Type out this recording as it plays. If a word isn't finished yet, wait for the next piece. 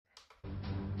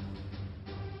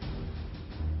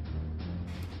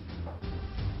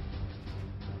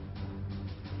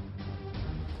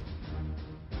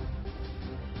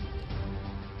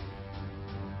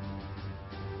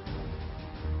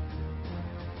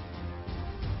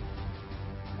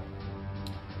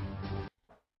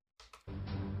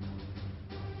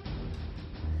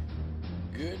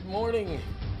Good morning.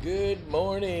 Good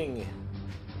morning.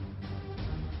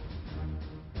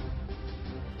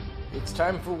 It's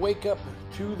time for Wake Up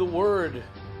to the Word.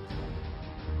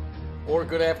 Or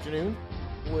good afternoon,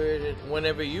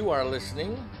 whenever you are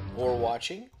listening or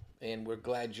watching. And we're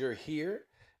glad you're here.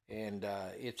 And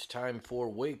it's time for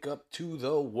Wake Up to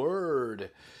the Word.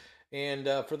 And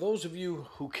for those of you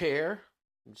who care,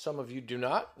 some of you do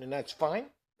not, and that's fine.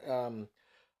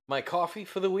 My coffee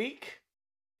for the week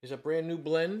is a brand new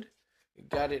blend.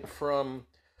 Got it from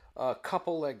a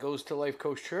couple that goes to Life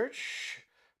Coast Church.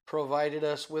 Provided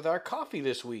us with our coffee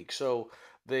this week. So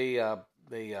they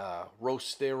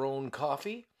roast their own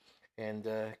coffee and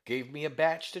gave me a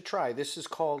batch to try. This is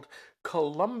called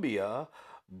Columbia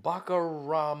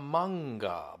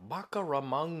Bucaramanga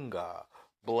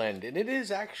blend. And it is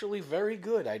actually very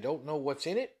good. I don't know what's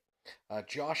in it.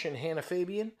 Josh and Hannah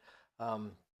Fabian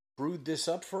brewed this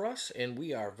up for us, and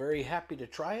we are very happy to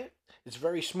try it. It's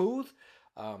very smooth,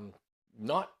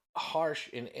 not harsh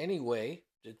in any way.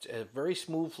 It's a very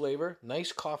smooth flavor,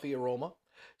 nice coffee aroma.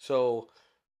 So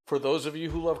for those of you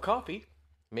who love coffee,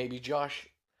 maybe Josh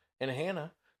and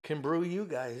Hannah can brew you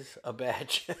guys a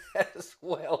batch as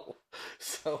well.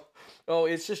 So,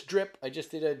 it's just drip. I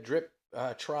just did a drip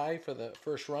try for the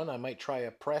first run. I might try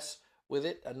a press with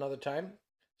it another time.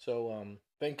 So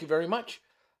thank you very much,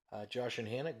 Josh and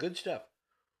Hannah. Good stuff.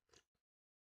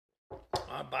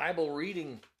 Bible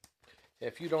reading.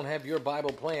 If you don't have your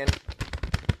Bible plan,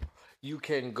 you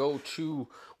can go to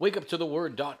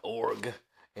wakeuptotheword.org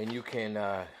and you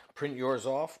can print yours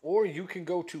off, or you can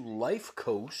go to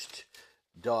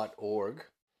lifecoast.org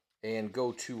and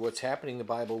go to what's happening. The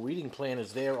Bible reading plan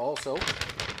is there also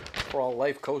for all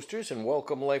Life Coasters, and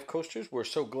welcome Life Coasters. We're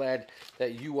so glad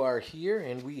that you are here,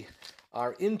 and we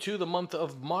are into the month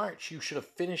of March. You should have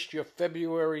finished your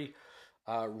February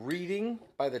reading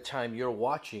by the time you're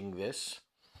watching this.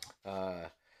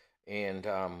 Our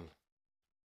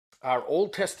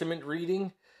Old Testament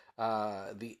reading,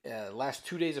 the last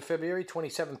 2 days of February,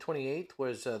 27th, 28th,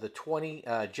 was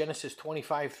Genesis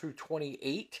 25 through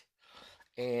 28.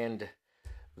 And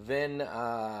then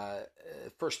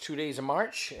first 2 days of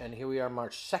March, and here we are,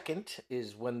 March 2nd,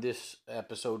 is when this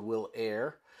episode will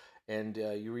air. And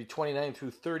you read 29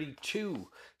 through 32.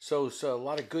 So a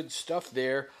lot of good stuff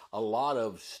there, a lot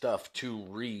of stuff to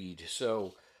read.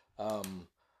 So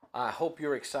I hope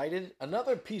you're excited.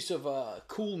 Another piece of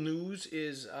cool news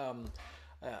is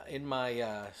in my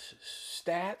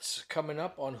stats coming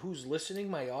up on who's listening.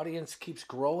 My audience keeps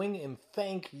growing, and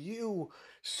thank you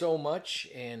so much.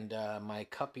 And my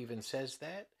cup even says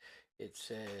that. It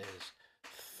says,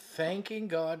 thanking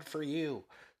God for you.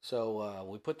 So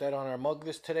we put that on our mug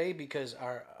today because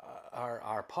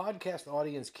our podcast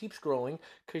audience keeps growing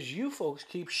because you folks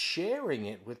keep sharing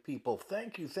it with people.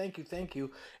 Thank you, thank you, thank you.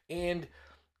 And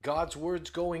God's word's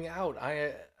going out.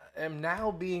 I am now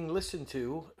being listened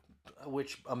to,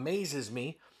 which amazes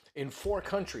me, in 4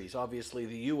 countries. Obviously,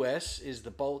 the U.S. is the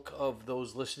bulk of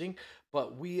those listening,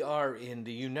 but we are in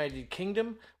the United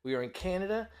Kingdom, we are in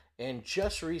Canada, and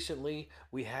just recently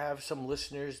we have some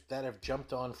listeners that have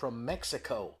jumped on from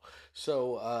Mexico.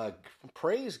 So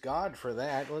praise God for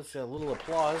that. Let's a little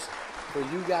applause for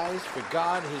you guys, for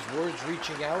God, His word's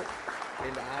reaching out.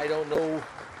 And I don't know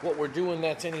what we're doing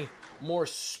that's any more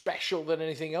special than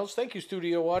anything else. Thank you,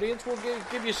 studio audience. We'll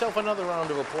give yourself another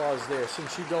round of applause there.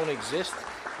 Since you don't exist,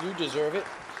 you deserve it.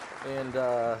 And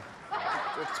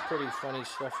it's pretty funny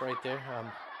stuff right there.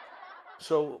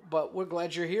 But we're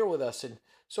glad you're here with us. And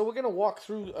so we're going to walk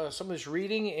through some of this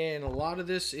reading, and a lot of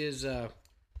this is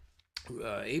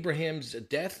Abraham's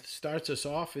death starts us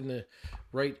off in the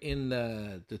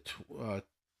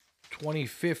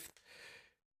 25th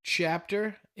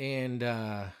chapter, and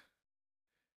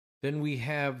then we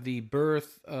have the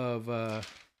birth of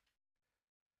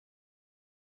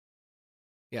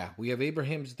we have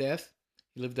Abraham's death.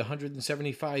 He lived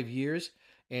 175 years,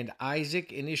 and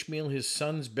Isaac and Ishmael, his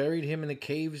sons, buried him in the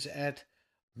caves at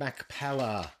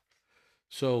Machpelah.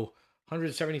 So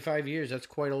 175 years, that's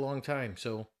quite a long time.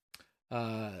 So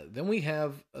then we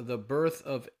have the birth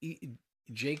of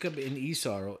Jacob and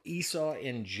Esau, or Esau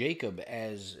and Jacob,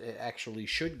 as it actually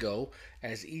should go,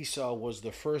 as Esau was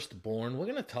the firstborn. We're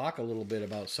going to talk a little bit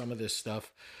about some of this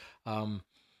stuff.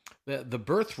 The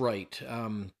birthright.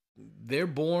 They're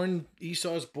born,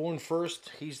 Esau's born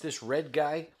first. He's this red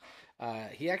guy.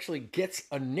 He actually gets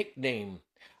a nickname.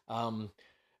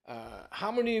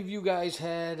 How many of you guys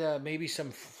had maybe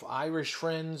some Irish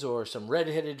friends or some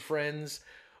redheaded friends,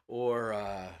 or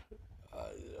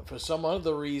for some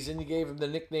other reason you gave him the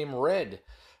nickname Red?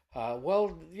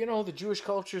 Well, the Jewish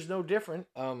culture is no different.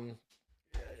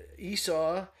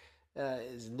 Esau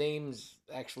His name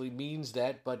actually means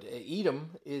that, but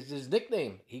Edom is his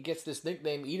nickname. He gets this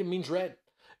nickname. Edom means red,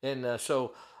 and if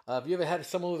you ever had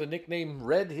someone with a nickname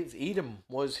Red, his Edom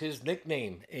was his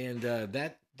nickname, and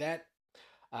that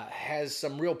has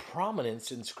some real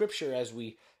prominence in Scripture as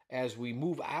we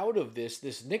move out of this.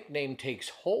 This nickname takes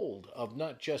hold of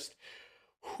not just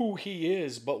who he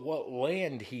is, but what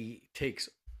land he takes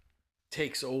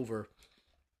over.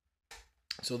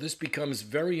 So this becomes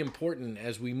very important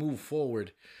as we move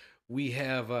forward. We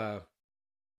have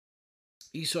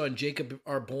Esau and Jacob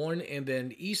are born, and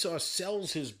then Esau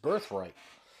sells his birthright.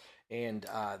 And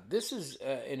this is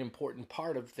an important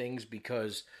part of things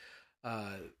because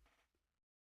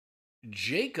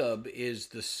Jacob is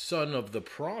the son of the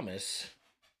promise,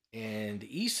 and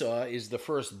Esau is the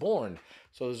firstborn.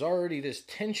 So there's already this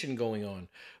tension going on.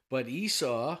 But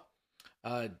Esau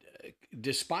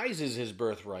despises his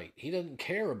birthright. He doesn't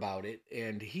care about it,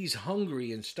 and he's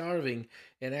hungry and starving,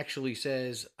 and actually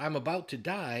says, "I'm about to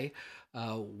die.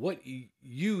 What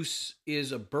use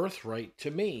is a birthright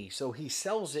to me?" So he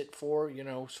sells it for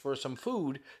some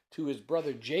food to his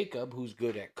brother Jacob, who's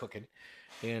good at cooking,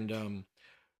 and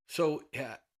so.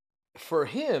 For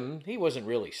him, he wasn't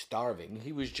really starving.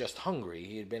 He was just hungry.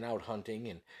 He had been out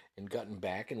hunting and gotten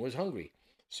back and was hungry.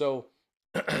 So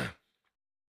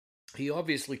he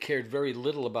obviously cared very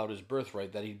little about his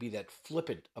birthright, that he'd be that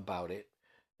flippant about it.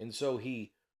 And so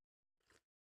he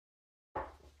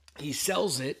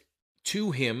sells it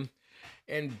to him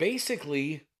and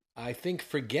basically, I think,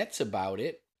 forgets about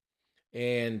it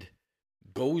and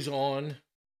goes on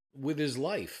with his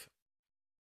life.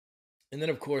 And then,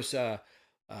 of course,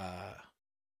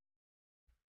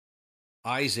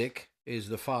 Isaac is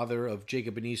the father of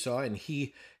Jacob and Esau, and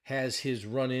he has his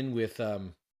run-in with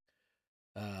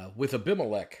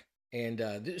Abimelech, and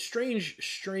this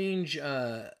strange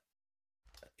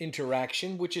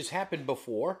interaction, which has happened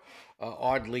before,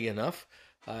 oddly enough.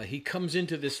 He comes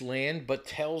into this land, but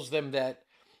tells them that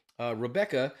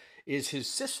Rebecca is his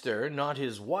sister, not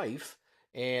his wife,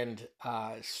 and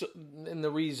and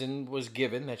the reason was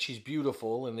given that she's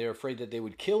beautiful, and they're afraid that they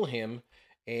would kill him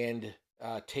and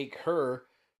take her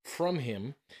from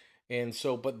him. And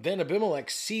so, but then Abimelech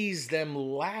sees them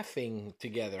laughing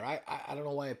together. I don't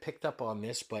know why I picked up on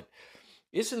this, but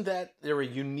isn't that there a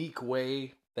unique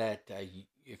way that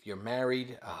if you're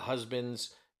married,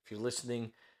 husbands, if you're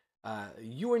listening,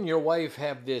 you and your wife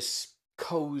have this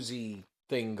cozy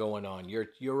thing going on,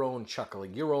 your own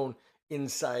chuckling, your own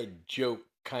inside joke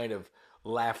kind of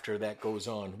laughter that goes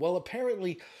on. Well,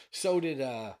 apparently so did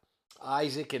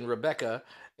Isaac and Rebecca,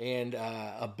 and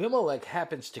Abimelech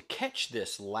happens to catch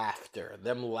this laughter,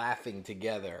 them laughing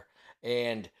together,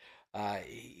 and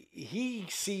he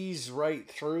sees right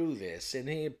through this, and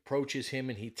he approaches him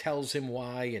and he tells him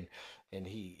why, and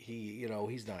he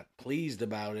he's not pleased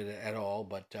about it at all.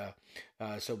 But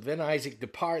so then Isaac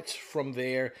departs from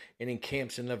there and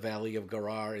encamps in the valley of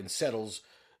Gerar and settles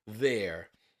there.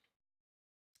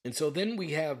 And so then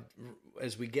we have,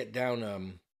 as we get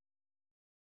down,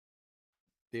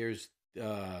 there's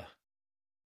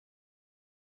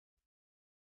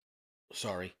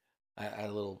sorry, I had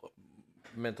a little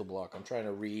mental block. I'm trying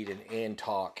to read and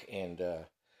talk, and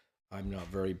I'm not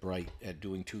very bright at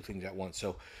doing two things at once.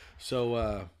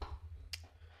 So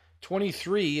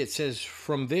 23, it says,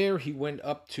 from there he went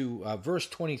up to verse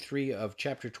 23 of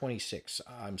chapter 26.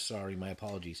 I'm sorry, my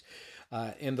apologies.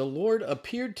 And the Lord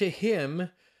appeared to him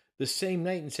the same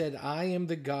night and said, I am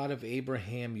the God of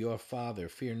Abraham your father.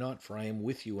 Fear not, for I am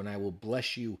with you, and I will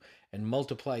bless you and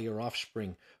multiply your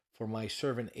offspring for my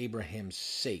servant Abraham's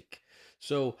sake.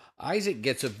 So Isaac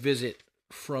gets a visit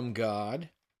from God,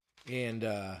 and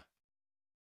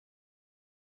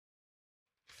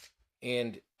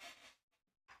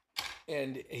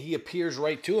he appears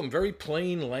right to him. Very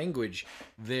plain language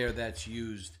there that's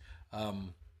used.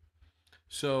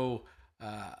 So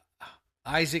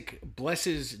Isaac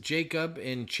blesses Jacob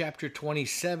in chapter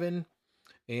 27,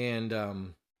 and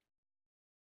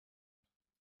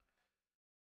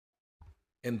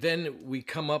then we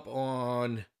come up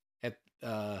on at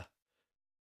let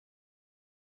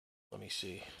me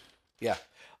see, yeah,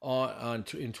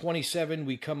 in 27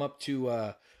 we come up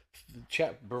to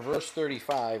verse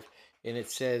 35, and it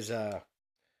says,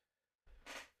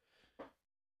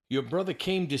 your brother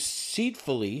came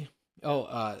deceitfully.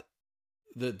 The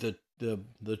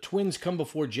twins come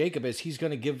before Jacob as he's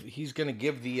going to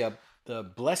give the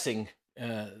blessing,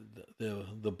 the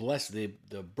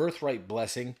birthright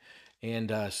blessing.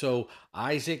 And so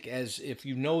Isaac, as if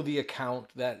you know the account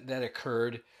that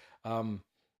occurred,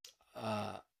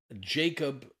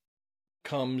 Jacob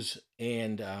comes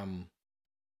and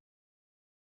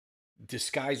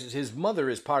disguises his mother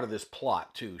is part of this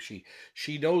plot too.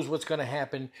 She knows what's going to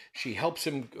happen. She helps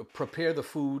him prepare the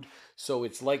food, so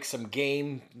it's like some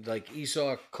game, like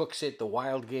Esau cooks it, the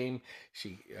wild game.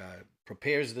 She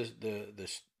prepares the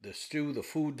stew, the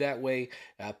food that way.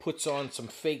 Puts on some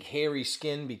fake hairy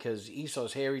skin because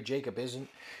Esau's hairy, Jacob isn't,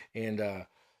 and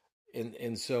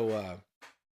so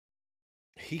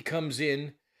he comes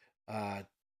in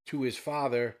to his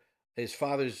father. His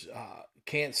father's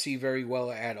can't see very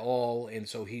well at all, and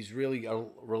so he's really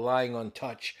relying on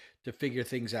touch to figure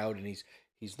things out. And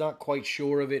he's not quite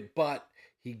sure of it, but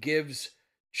he gives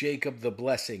Jacob the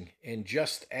blessing. And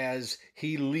just as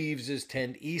he leaves his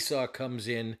tent, Esau comes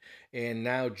in, and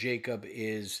now Jacob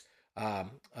is,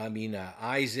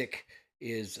 Isaac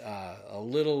is a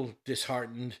little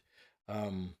disheartened.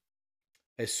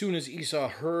 As soon as Esau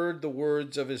heard the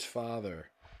words of his father,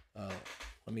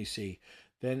 let me see.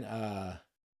 Then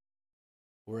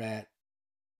we're at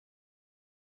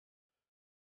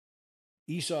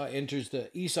Esau enters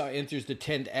the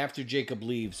tent after Jacob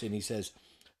leaves, and he says,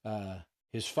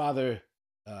 his father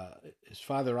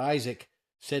Isaac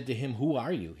said to him, "Who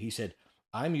are you?" He said,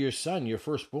 "I'm your son, your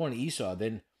firstborn, Esau."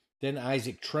 Then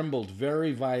Isaac trembled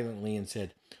very violently and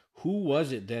said, "Who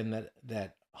was it then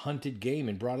that hunted game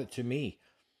and brought it to me?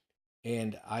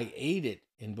 And I ate it,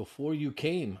 and before you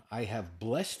came, I have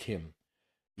blessed him.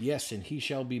 Yes, and he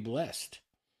shall be blessed."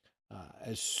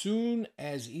 As soon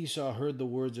as Esau heard the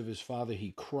words of his father,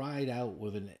 he cried out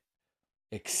with an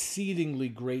exceedingly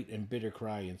great and bitter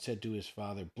cry, and said to his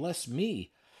father, "Bless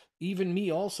me, even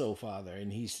me also, father."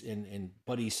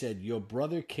 But he said, "Your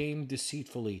brother came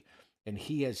deceitfully, and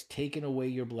he has taken away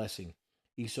your blessing."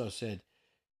 Esau said,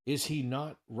 "Is he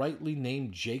not rightly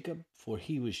named Jacob? For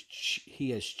he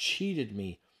has cheated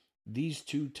me these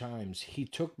 2 times. He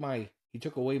took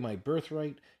away my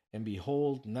birthright, and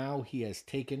behold, now he has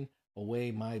taken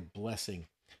away my blessing."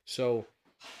 So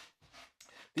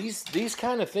these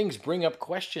kind of things bring up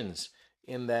questions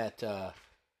in that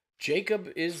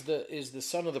Jacob is the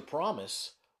son of the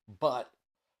promise, but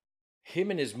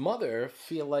him and his mother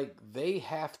feel like they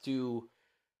have to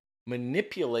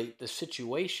manipulate the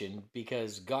situation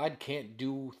because God can't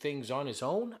do things on his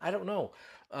own. I don't know.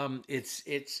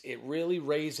 It really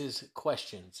raises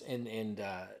questions, and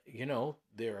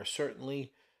there are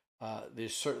certainly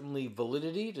there's certainly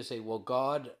validity to say, well,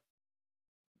 God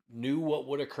knew what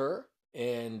would occur,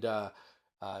 and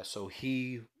so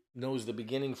he knows the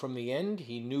beginning from the end.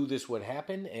 He knew this would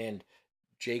happen, and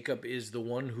Jacob is the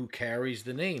one who carries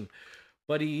the name.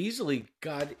 But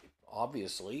God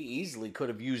obviously easily could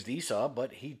have used Esau,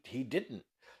 but he didn't.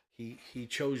 He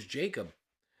chose Jacob,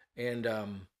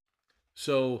 and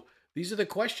so these are the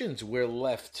questions we're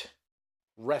left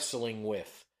wrestling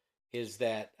with. Is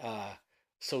that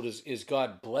is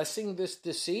God blessing this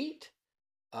deceit?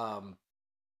 I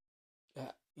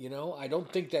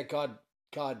don't think that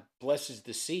God blesses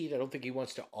deceit. I don't think he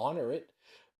wants to honor it.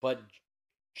 But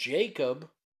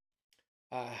Jacob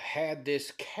had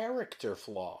this character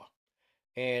flaw.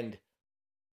 And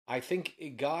I think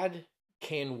God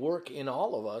can work in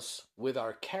all of us with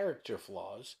our character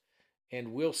flaws.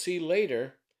 And we'll see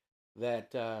later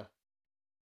that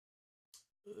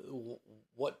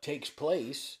what takes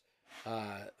place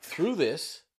through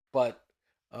this. But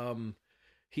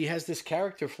he has this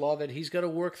character flaw that he's got to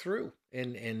work through.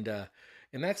 And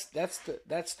that's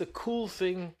the cool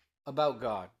thing about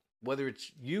God. Whether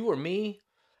it's you or me,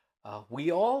 we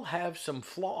all have some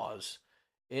flaws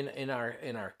in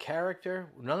our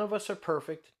character. None of us are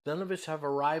perfect. None of us have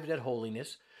arrived at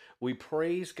holiness. We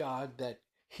praise God that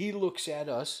he looks at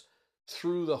us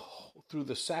through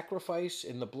the sacrifice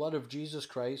in the blood of Jesus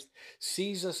Christ,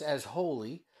 sees us as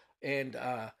holy, and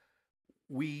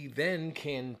we then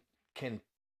can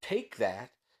take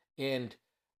that and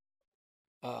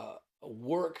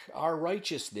work our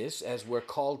righteousness, as we're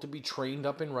called to be trained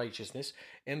up in righteousness,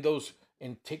 and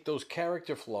take those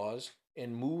character flaws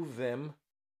and move them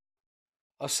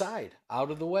aside, out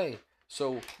of the way,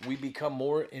 so we become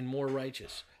more and more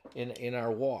righteous in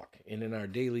our walk and in our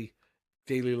daily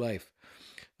life.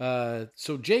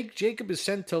 So Jacob is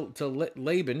sent to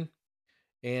Laban,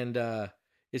 and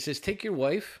it says, "Take your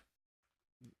wife."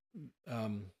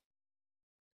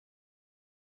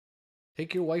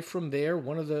 Take your wife from there,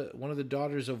 one of the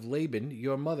daughters of Laban,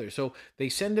 your mother. So they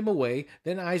send him away.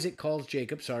 Then Isaac calls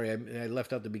Jacob. Sorry, I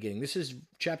left out the beginning. This is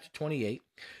chapter 28.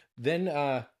 Then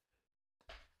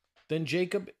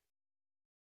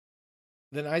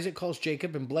Isaac calls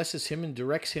Jacob and blesses him and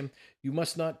directs him, "You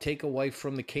must not take a wife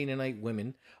from the Canaanite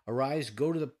women. Arise,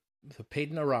 go to the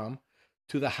Padan Aram,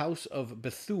 to the house of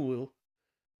Bethuel,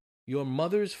 your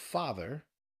mother's father,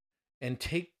 and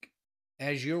take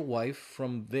as your wife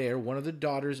from there, one of the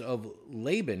daughters of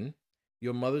Laban,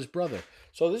 your mother's brother.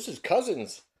 So this is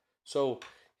cousins. So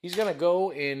he's going to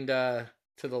go and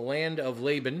to the land of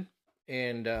Laban,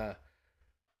 and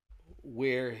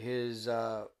where his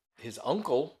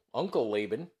uncle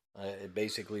Laban,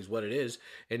 basically is what it is,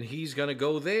 and he's going to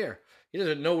go there. He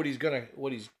doesn't know who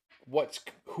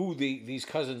these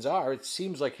cousins are. It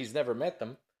seems like he's never met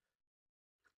them,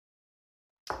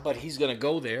 but he's going to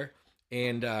go there,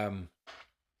 and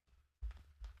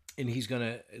he's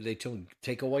gonna they told him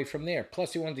take away from there.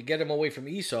 Plus, he wanted to get him away from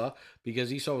Esau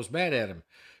because Esau was mad at him.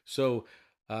 So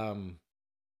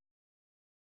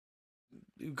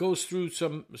it goes through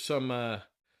some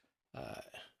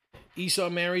Esau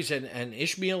marries an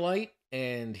Ishmaelite,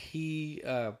 and he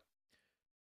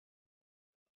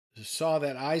saw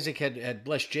that Isaac had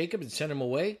blessed Jacob and sent him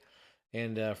away,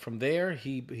 and from there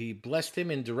he blessed him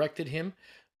and directed him.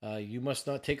 You must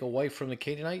not take a wife from the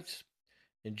Canaanites.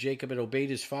 And Jacob had obeyed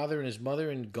his father and his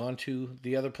mother and gone to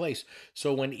the other place.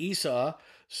 So when Esau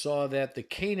saw that the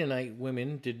Canaanite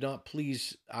women did not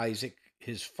please Isaac,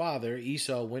 his father,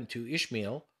 Esau went to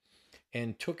Ishmael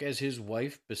and took as his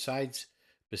wife, besides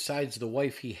the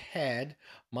wife he had,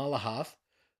 Malahath,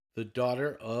 the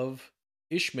daughter of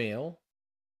Ishmael,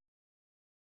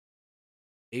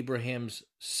 Abraham's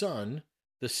son,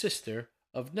 the sister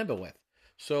of Nebaioth.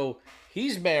 So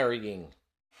he's marrying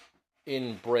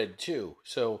inbred too.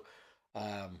 So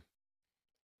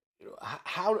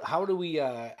how do we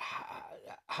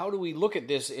look at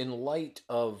this in light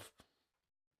of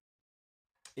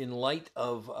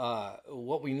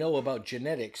what we know about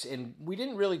genetics? And we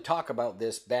didn't really talk about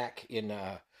this back in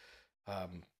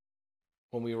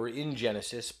when we were in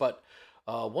Genesis, but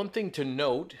one thing to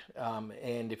note,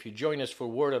 and if you join us for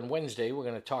Word on Wednesday, we're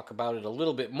going to talk about it a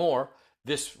little bit more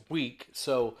this week.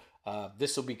 So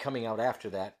this will be coming out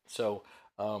after that. So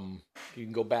you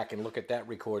can go back and look at that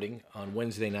recording on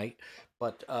Wednesday night.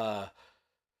 But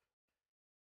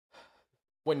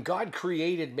when God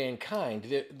created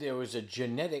mankind, there was a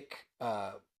genetic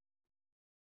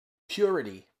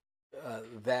purity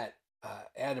that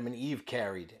Adam and Eve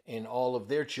carried in all of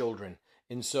their children.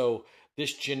 And so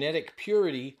this genetic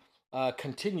purity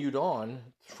continued on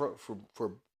for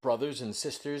brothers and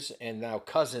sisters and now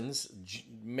cousins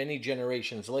many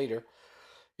generations later.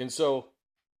 And so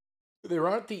there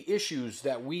aren't the issues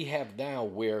that we have now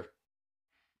where,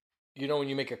 when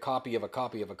you make a copy of a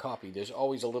copy of a copy, there's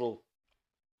always a little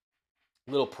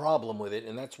problem with it.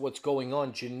 And that's what's going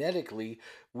on genetically.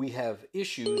 We have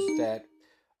issues that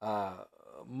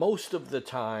most of the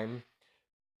time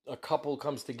a couple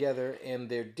comes together and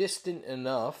they're distant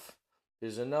enough.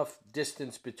 There's enough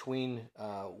distance between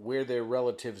where their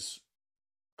relatives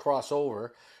cross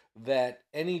over that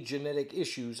any genetic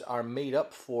issues are made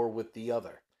up for with the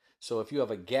other. So if you have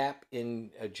a gap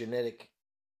in a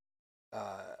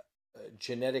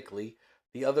genetically,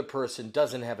 the other person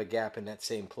doesn't have a gap in that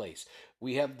same place.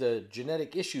 We have the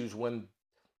genetic issues when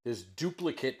there's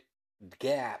duplicate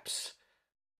gaps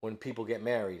when people get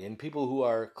married. And people who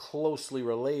are closely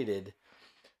related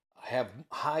have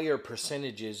higher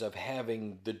percentages of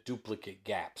having the duplicate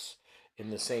gaps in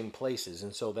the same places.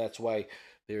 And so that's why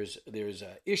there's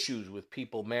issues with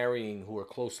people marrying who are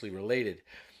closely related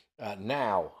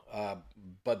now.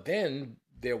 But then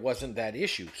there wasn't that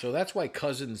issue. So that's why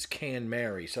cousins can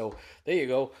marry. So there you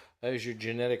go. There's your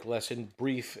genetic lesson,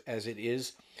 brief as it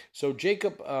is. So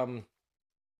Jacob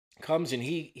comes, and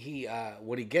he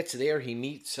when he gets there, he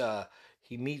meets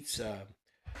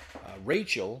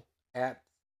Rachel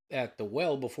at the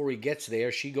well. Before he gets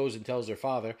there, she goes and tells her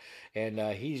father, and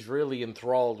he's really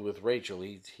enthralled with Rachel.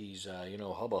 He's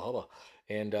hubba hubba,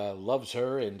 and loves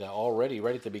her, and already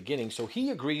right at the beginning. So he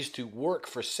agrees to work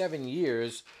for 7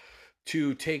 years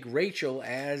to take Rachel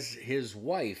as his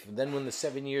wife. And then when the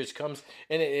 7 years comes,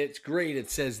 and it's great, it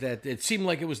says that it seemed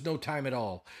like it was no time at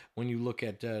all. When you look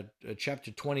at chapter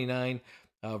 29,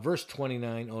 verse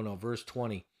 29, verse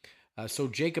 20. So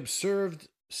Jacob served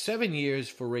 7 years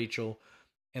for Rachel,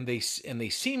 and they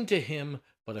seemed to him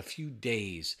but a few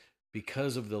days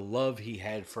because of the love he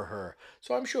had for her.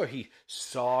 So I'm sure he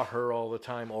saw her all the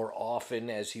time or often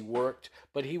as he worked,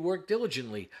 but he worked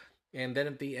diligently. And then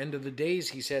at the end of the days,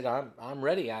 he said, I'm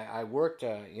ready. I worked,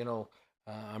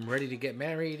 I'm ready to get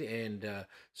married. And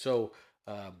so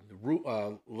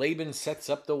Laban sets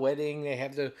up the wedding. They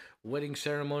have the wedding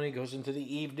ceremony, goes into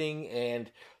the evening, and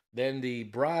then the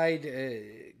bride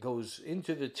goes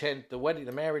into the tent,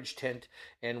 the marriage tent.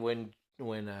 And when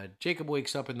Jacob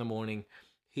wakes up in the morning,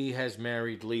 he has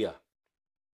married Leah.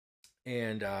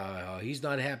 And he's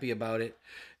not happy about it.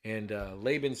 And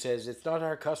Laban says, it's not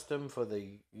our custom for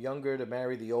the younger to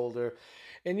marry the older.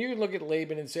 And you look at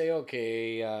Laban and say,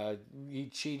 okay, he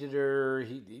cheated her,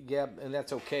 yeah, and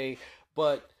that's okay.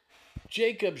 But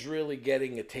Jacob's really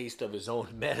getting a taste of his own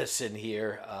medicine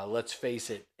here, let's face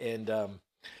it. And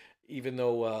even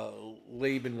though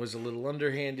Laban was a little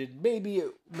underhanded, maybe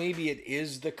it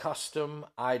is the custom.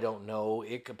 I don't know.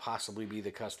 It could possibly be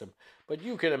the custom. But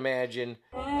you can imagine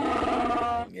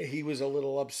he was a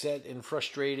little upset and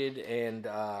frustrated and,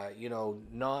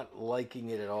 not liking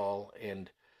it at all. And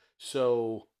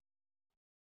so,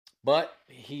 but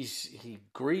he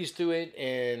agrees to it.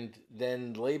 And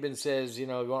then Laban says, you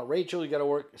want Rachel, you got to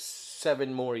work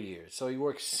 7 more years. So he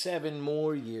works 7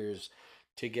 more years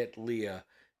to get Leah.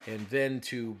 And then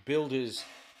to build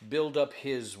up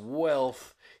his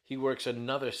wealth, he works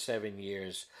another 7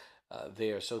 years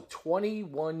there. So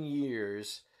 21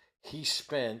 years he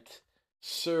spent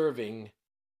serving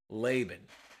Laban.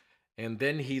 And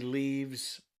then he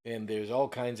leaves, and there's all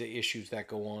kinds of issues that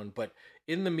go on. But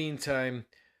in the meantime,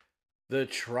 the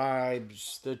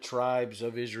tribes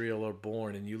of Israel are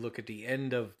born. And you look at the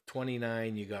end of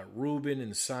 29, you got Reuben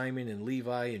and Simon and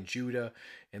Levi and Judah.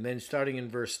 And then starting in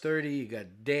verse 30, you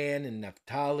got Dan and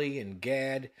Naphtali and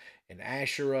Gad and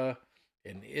Asherah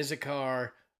and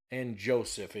Issachar and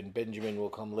Joseph. And Benjamin will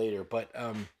come later. But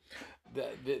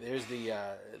there's the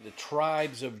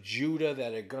tribes of Judah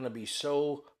that are going to be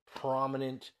so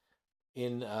prominent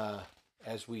in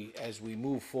as we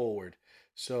move forward.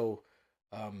 So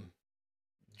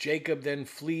Jacob then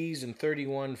flees in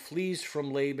 31, flees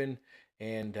from Laban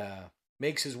and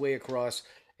makes his way across.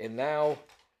 And now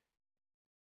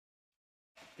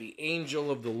the angel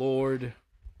of the Lord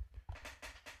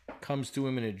comes to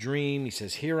him in a dream. He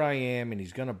says, here I am, and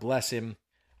he's going to bless him.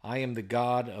 I am the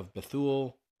God of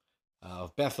Bethel,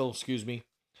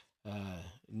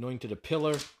 anointed a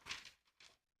pillar.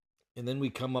 And then we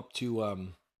come up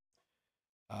to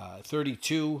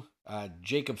 32.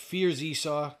 Jacob fears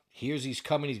Esau, hears he's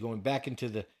coming, he's going back into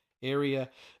the area.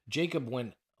 Jacob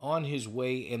went on his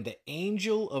way, and the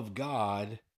angel of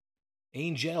God,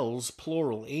 angels,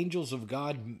 plural, angels of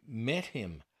God met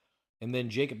him. And then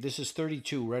Jacob, this is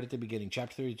 32, right at the beginning,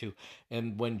 chapter 32.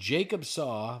 And when Jacob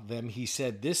saw them, he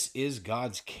said, this is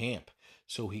God's camp.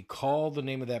 So he called the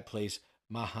name of that place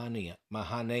Mahanaim.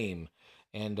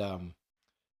 And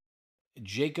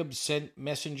Jacob sent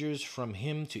messengers from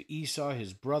him to Esau,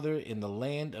 his brother, in the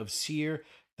land of Seir,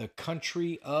 the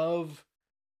country of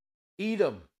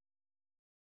Edom.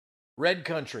 Red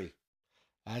country.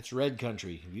 That's red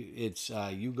country. It's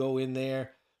you go in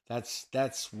there.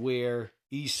 That's where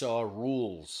Esau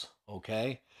rules.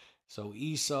 Okay, so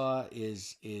Esau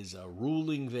is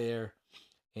ruling there,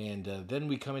 and then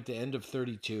we come at the end of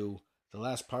 32, the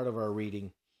last part of our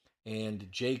reading, and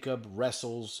Jacob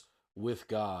wrestles with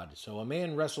God. So a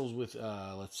man wrestles with.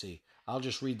 Let's see. I'll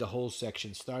just read the whole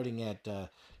section, starting at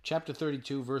chapter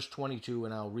 32, verse 22,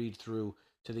 and I'll read through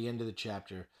to the end of the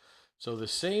chapter. So the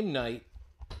same night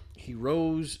he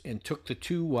rose and took his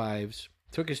 2 wives,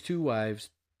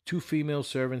 2 female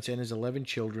servants, and his 11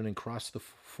 children, and crossed the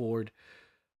ford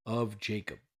of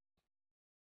Jabbok.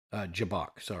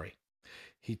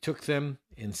 He took them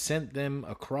and sent them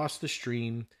across the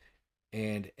stream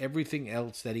and everything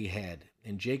else that he had.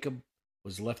 And Jacob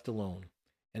was left alone,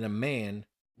 and a man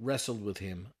wrestled with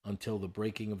him until the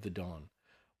breaking of the dawn.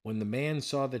 When the man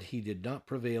saw that he did not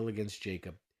prevail against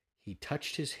Jacob, he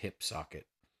touched his hip socket,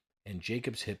 and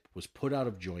Jacob's hip was put out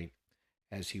of joint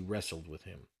as he wrestled with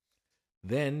him.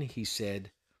 Then he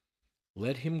said,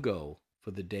 let him go,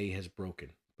 for the day has broken.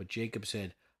 But Jacob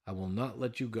said, I will not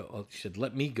let you go. He said,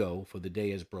 let me go, for the day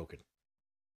has broken.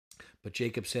 But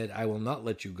Jacob said, I will not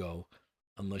let you go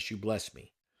unless you bless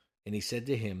me. And he said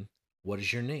to him, what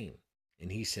is your name?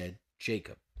 And he said,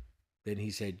 Jacob. Then he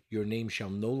said, your name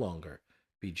shall no longer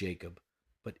be Jacob,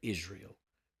 but Israel.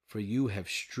 For you have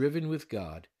striven with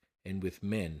God and with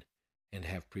men and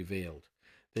have prevailed.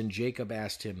 Then Jacob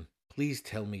asked him, please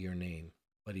tell me your name.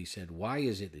 But he said, why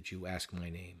is it that you ask my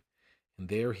name? And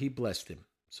there he blessed him.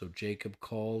 So Jacob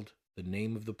called the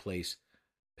name of the place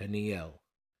Peniel.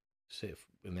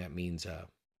 And that means,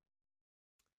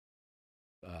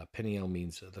 Peniel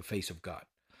means the face of God.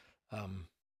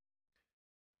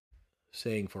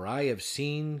 Saying, for I have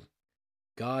seen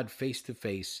God face to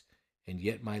face, and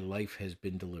yet my life has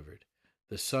been delivered.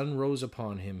 The sun rose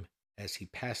upon him as he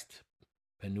passed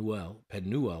Penuel,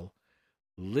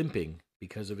 limping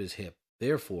because of his hip.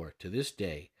 Therefore, to this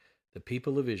day, the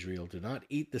people of Israel do not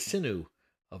eat the sinew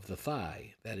of the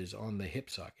thigh that is on the hip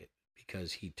socket,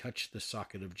 because he touched the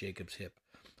socket of Jacob's hip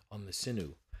on the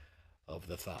sinew of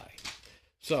the thigh.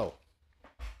 So,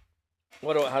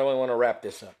 how do I want to wrap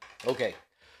this up? Okay.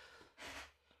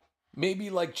 Maybe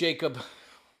like Jacob,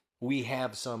 we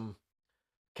have some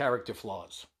character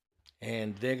flaws,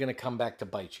 and they're going to come back to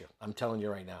bite you. I'm telling you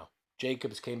right now.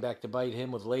 Jacob's came back to bite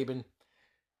him with Laban,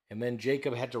 and then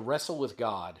Jacob had to wrestle with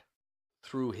God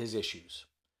through his issues.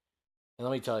 And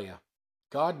let me tell you,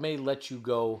 God may let you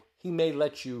go. He may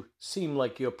let you seem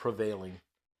like you're prevailing,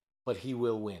 but he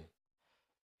will win.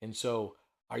 And so,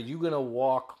 are you going to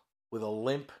walk with a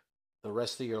limp the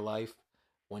rest of your life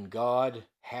when God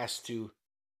has to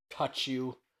touch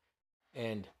you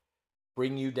and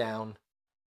bring you down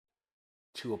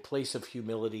to a place of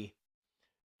humility?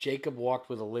 Jacob walked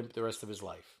with a limp the rest of his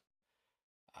life.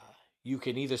 You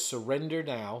can either surrender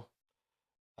now,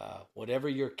 whatever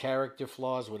your character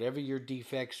flaws, whatever your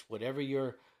defects, whatever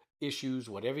your issues,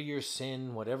 whatever your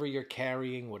sin, whatever you're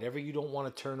carrying, whatever you don't want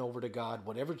to turn over to God,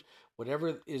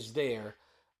 whatever is there,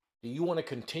 do you want to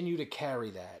continue to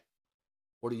carry that?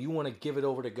 Or do you want to give it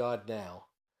over to God now?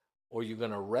 Or you're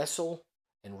going to wrestle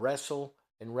and wrestle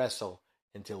and wrestle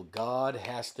until God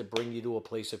has to bring you to a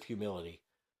place of humility.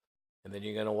 And then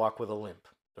you're going to walk with a limp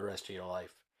the rest of your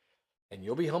life. And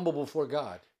you'll be humble before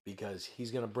God because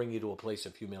he's going to bring you to a place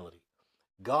of humility.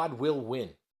 God will win.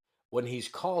 When he's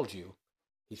called you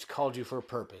for a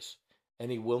purpose,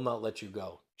 and he will not let you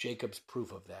go. Jacob's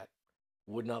proof of that.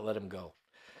 Would not let him go.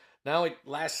 Now,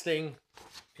 last thing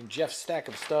in Jeff's stack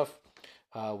of stuff,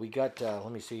 we got,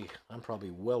 let me see, I'm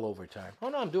probably well over time. Oh,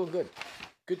 no, I'm doing good.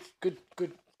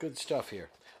 Good stuff here.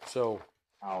 So,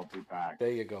 I'll be back.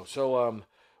 There you go. So,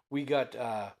 we got,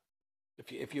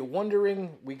 if you're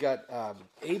wondering, we got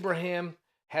Abraham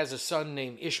has a son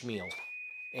named Ishmael.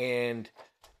 And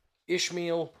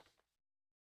Ishmael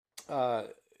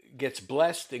gets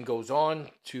blessed and goes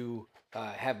on to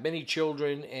have many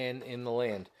children and in the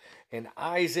land. And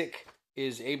Isaac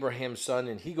is Abraham's son,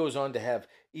 and he goes on to have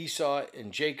Esau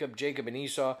and Jacob and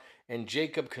Esau, and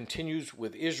Jacob continues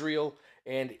with Israel,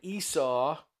 and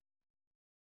Esau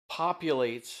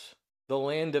populates the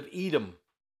land of Edom.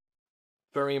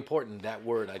 Very important, that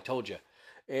word, I told you.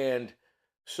 And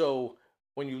so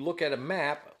when you look at a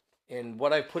map and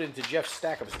what I put into Jeff's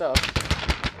stack of stuff,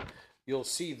 you'll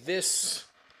see this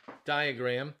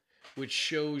diagram, which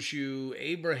shows you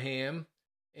Abraham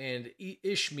and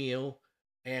Ishmael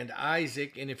and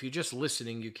Isaac. And if you're just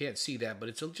listening, you can't see that, but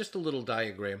it's just a little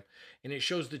diagram. And it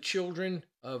shows the children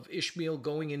of Ishmael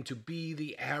going in to be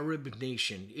the Arab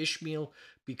nation. Ishmael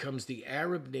becomes the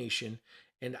Arab nation,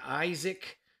 and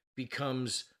Isaac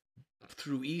becomes,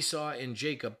 through Esau and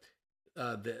Jacob,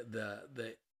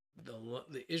 the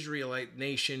Israelite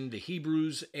nation, the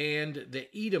Hebrews, and the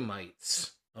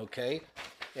Edomites. Okay?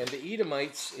 And the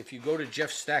Edomites, if you go to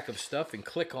Jeff's stack of stuff and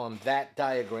click on that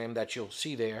diagram that you'll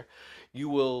see there, you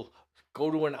will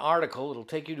go to an article. It'll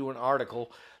take you to an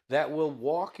article that will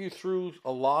walk you through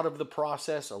a lot of the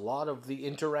process, a lot of the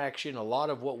interaction, a lot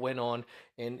of what went on,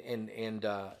 and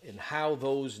how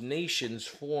those nations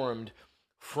formed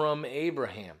from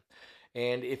Abraham.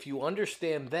 And if you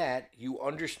understand that, you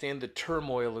understand the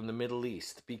turmoil in the Middle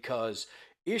East, because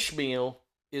Ishmael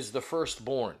is the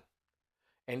firstborn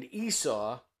and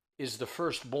Esau is the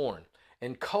firstborn.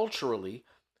 And culturally,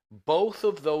 both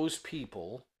of those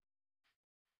people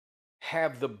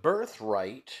have the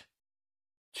birthright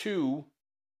to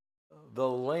the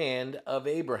land of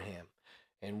Abraham.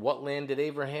 And what land did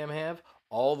Abraham have?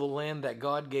 All the land that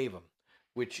God gave him,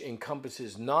 which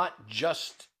encompasses not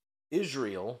just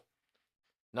Israel,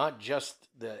 not just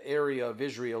the area of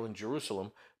Israel and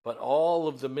Jerusalem, but all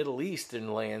of the Middle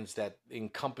Eastern lands that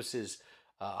encompasses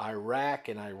Iraq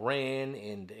and Iran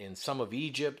and some of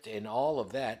Egypt and all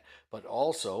of that, but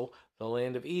also the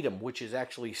land of Edom, which is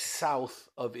actually south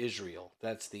of Israel.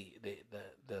 That's the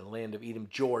land of Edom,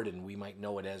 Jordan, we might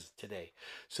know it as today.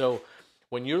 So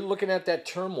when you're looking at that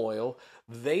turmoil,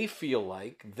 they feel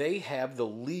like they have the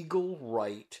legal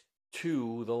right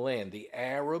to the land. The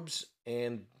Arabs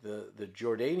and the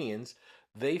Jordanians,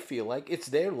 they feel like it's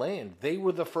their land. They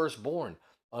were the firstborn.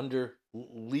 Under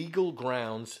legal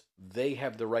grounds, they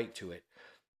have the right to it.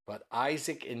 But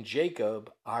Isaac and Jacob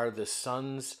are the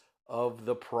sons of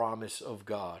the promise of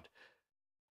God,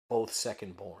 both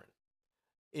secondborn.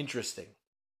 Interesting,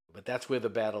 but that's where the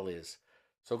battle is.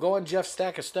 So go on Jeff's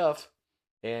stack of stuff,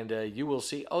 and you will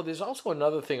see. Oh, there's also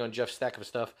another thing on Jeff's stack of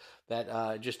stuff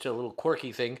that just a little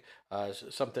quirky thing.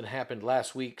 Something happened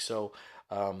last week, so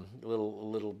a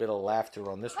little bit of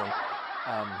laughter on this one.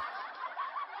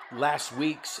 Last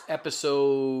week's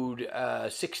episode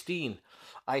 16,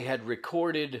 I had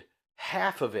recorded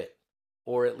half of it,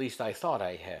 or at least I thought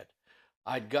I had.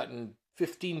 I'd gotten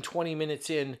 15, 20 minutes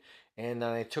in, and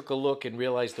I took a look and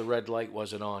realized the red light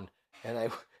wasn't on. And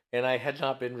and I had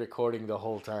not been recording the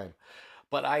whole time.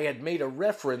 But I had made a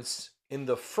reference in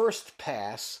the first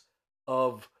pass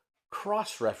of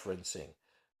cross-referencing,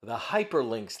 the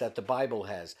hyperlinks that the Bible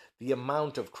has, the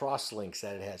amount of cross-links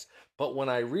that it has. But when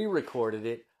I re-recorded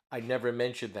it, I never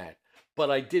mentioned that. But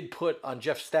I did put on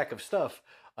Jeff's Stack of Stuff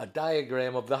a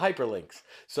diagram of the hyperlinks.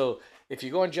 So if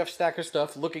you go on Jeff's Stack of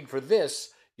Stuff looking for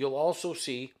this, you'll also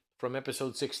see from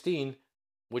episode 16,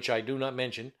 which I do not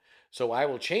mention, so I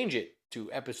will change it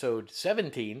to episode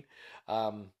 17,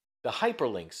 the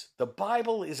hyperlinks. The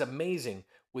Bible is amazing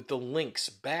with the links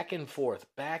back and forth,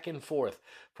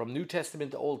 from New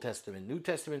Testament to Old Testament, New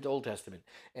Testament to Old Testament.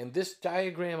 And this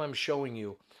diagram I'm showing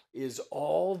you is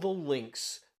all the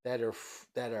links that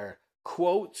are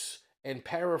quotes and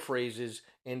paraphrases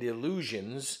and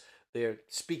allusions. They're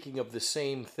speaking of the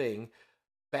same thing,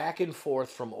 back and forth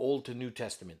from Old to New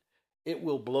Testament. It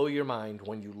will blow your mind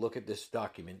when you look at this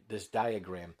document, this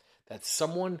diagram that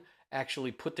someone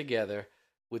actually put together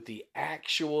with the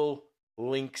actual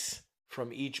links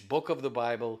from each book of the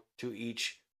Bible to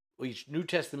each New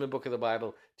Testament book of the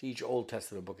Bible to each Old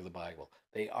Testament book of the Bible.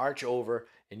 They arch over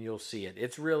and you'll see it.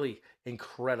 It's really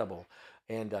incredible.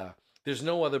 And there's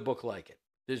no other book like it.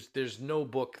 There's no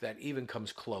book that even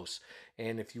comes close.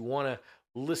 And if you want to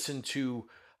listen to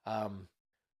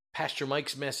Pastor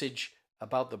Mike's message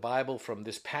about the Bible from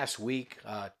this past week,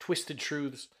 Twisting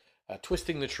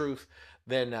the Truth,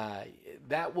 then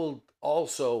that will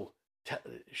also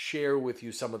share with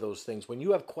you some of those things. When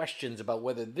you have questions about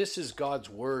whether this is God's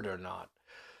word or not,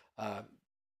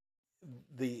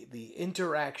 the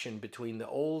interaction between the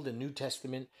Old and New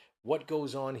Testament, what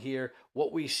goes on here,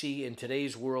 what we see in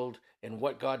today's world, and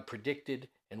what God predicted,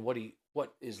 and what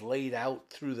is laid out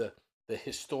through the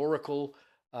historical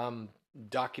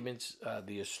documents,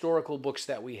 the historical books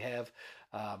that we have,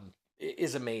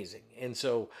 is amazing. And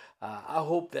so I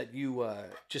hope that you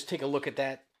just take a look at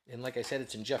that. And like I said,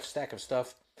 it's in Jeff's Stack of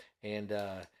Stuff, and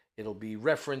it'll be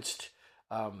referenced.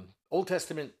 Old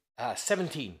Testament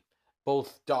 17,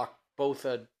 both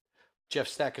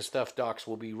Jeff's Stack of Stuff docs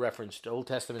will be referenced. Old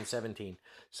Testament 17.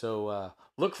 So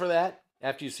look for that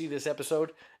after you see this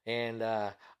episode, and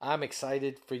I'm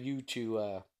excited for you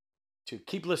to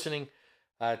keep listening.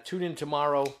 Tune in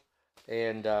tomorrow,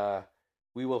 and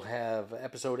we will have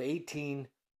episode 18,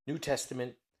 New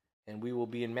Testament, and we will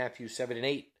be in Matthew 7 and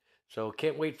 8. So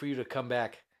can't wait for you to come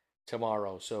back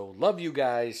tomorrow. So love you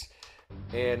guys,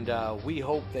 and we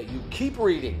hope that you keep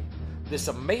reading this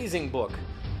amazing book.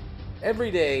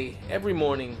 Every day, every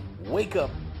morning, wake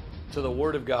up to the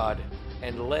Word of God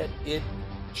and let it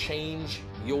change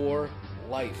your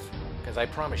life. Because I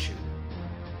promise you,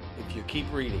 if you keep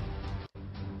reading,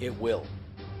 it will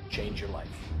change your life.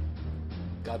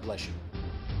 God bless you.